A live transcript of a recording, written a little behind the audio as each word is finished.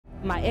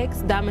My ex,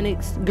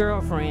 Dominic's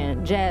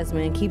girlfriend,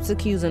 Jasmine, keeps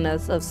accusing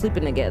us of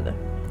sleeping together.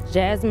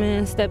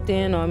 Jasmine stepped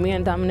in on me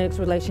and Dominic's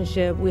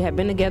relationship. We had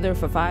been together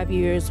for 5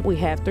 years. We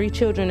have 3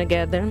 children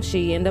together.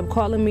 She ended up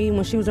calling me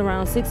when she was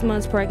around 6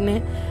 months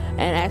pregnant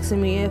and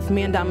asking me if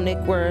me and Dominic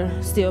were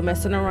still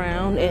messing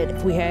around and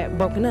if we had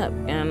broken up.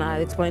 And I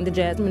explained to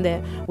Jasmine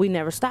that we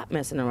never stopped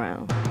messing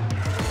around.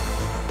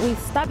 We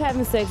stopped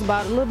having sex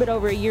about a little bit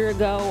over a year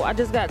ago. I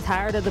just got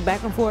tired of the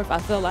back and forth. I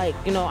feel like,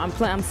 you know,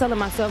 I'm selling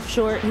myself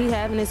short. He's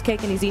having his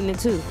cake and he's eating it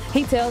too.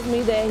 He tells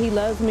me that he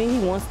loves me, he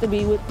wants to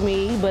be with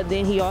me, but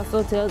then he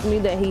also tells me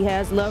that he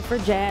has love for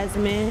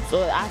Jasmine.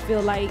 So I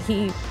feel like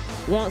he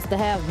wants to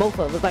have both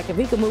of us. Like if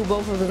he could move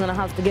both of us in a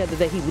house together,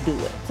 that he would do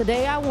it.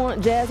 Today I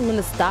want Jasmine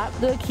to stop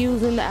the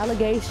accusing, the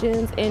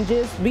allegations, and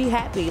just be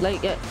happy.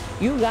 Like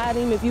you got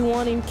him, if you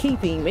want him, keep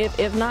him.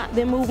 If not,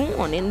 then move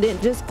on. And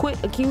then just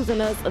quit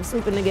accusing us of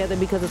sleeping together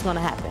because it's gonna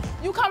happen.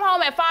 You come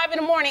home at 5 in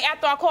the morning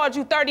after I called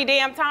you 30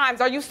 damn times.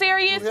 Are you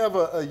serious? We have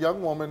a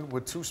young woman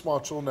with 2 small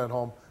children at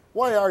home.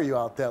 Why are you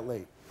out that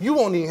late? You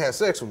won't even have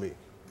sex with me.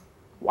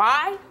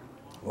 Why?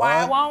 Why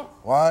I won't?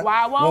 Why?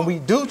 Why I won't? When we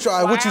do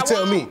try, what you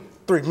tell me?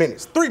 3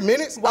 minutes. 3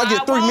 minutes? I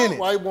get 3 minutes.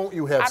 Why won't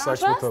you have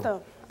sex with him?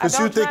 Because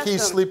you think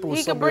he's sleeping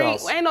with somebody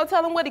else. Ain't no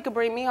telling what he could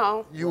bring me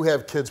home. You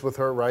have kids with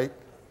her, right?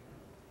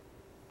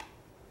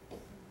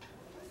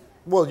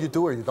 Well, you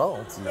do or you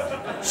don't.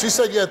 Yeah. She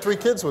said you had 3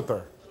 kids with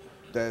her.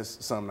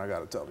 That's something I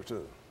gotta tell her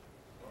too.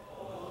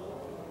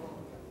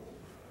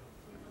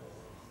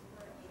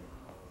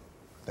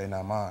 They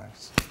not mine.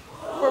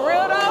 For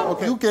real though?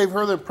 Okay. You gave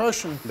her the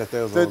impression that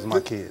those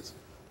my kids.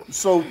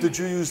 So did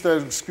you use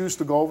that excuse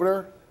to go over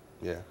there?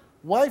 Yeah.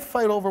 Why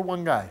fight over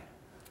one guy?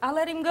 I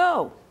let him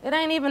go. It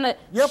ain't even a...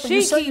 Yeah, but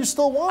you said you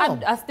still want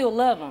him. I still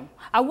love him.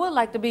 I would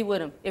like to be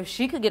with him if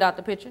she could get out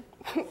the picture.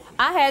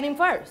 I had him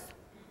first.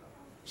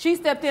 She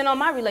stepped in on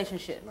my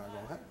relationship. Not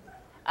gonna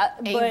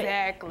happen.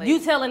 Exactly. You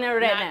telling her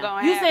that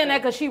now. You saying that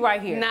because she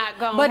right here. Not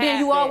gonna But then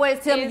happen. you always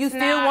tell me you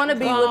still want to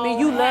be with me.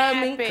 You love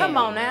me. Come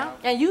on now.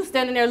 And you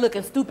standing there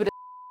looking stupid as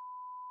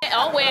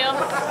Oh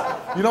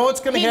well. You know what's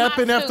going to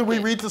happen after we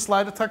read this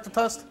lie detector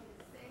test?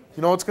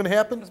 You know what's going to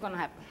happen? What's going to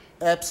happen?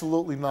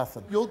 Absolutely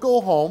nothing. You'll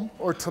go home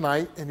or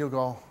tonight and you'll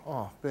go,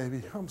 oh,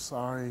 baby, I'm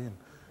sorry. And,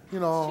 you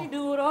know. She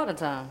do it all the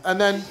time. And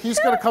then he's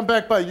going to come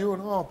back by you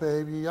and, oh,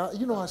 baby,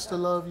 you know I still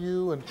love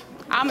you. And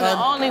I'm the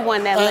only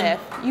one that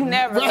left. You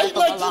never left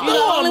like, alone. You the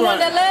only one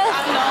that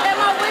left? Am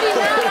I with you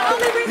now?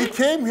 The only reason? He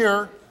came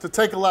here to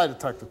take a lie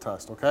detector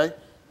test, okay?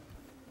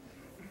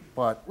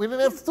 But we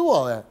didn't have to do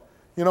all that.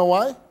 You know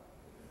why?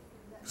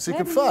 Because he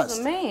confessed. He was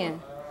a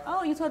man.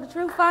 Oh, you told the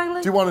truth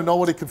finally? Do you want to know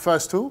what he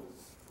confessed to?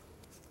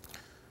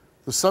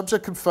 The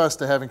subject confessed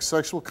to having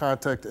sexual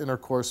contact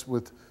intercourse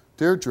with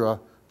Deirdre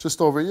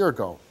just over a year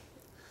ago.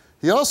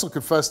 He also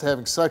confessed to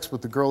having sex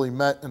with the girl he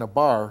met in a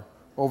bar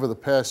over the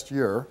past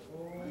year.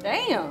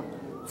 Damn.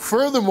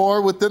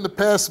 Furthermore, within the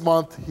past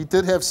month, he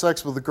did have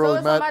sex with the girl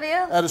he met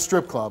at a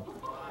strip club.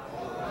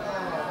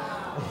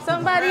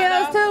 Somebody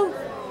else too?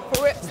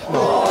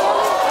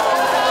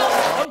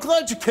 I'm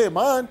glad you came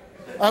on.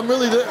 I'm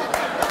really...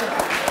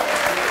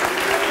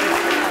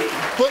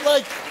 But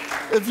like,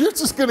 if you're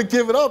just gonna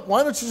give it up,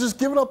 why don't you just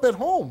give it up at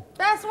home?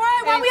 That's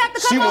right. Why we have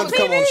to come on TV? She wanted to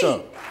come on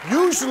show.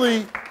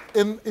 Usually,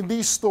 in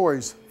these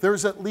stories,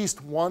 there's at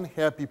least one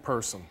happy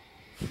person.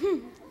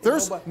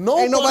 There's ain't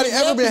nobody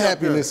ever been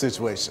happy in this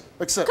situation.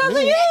 Except me. Because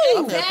of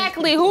you.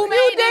 Exactly. Who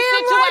made this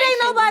situation?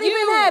 Ain't nobody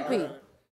been happy.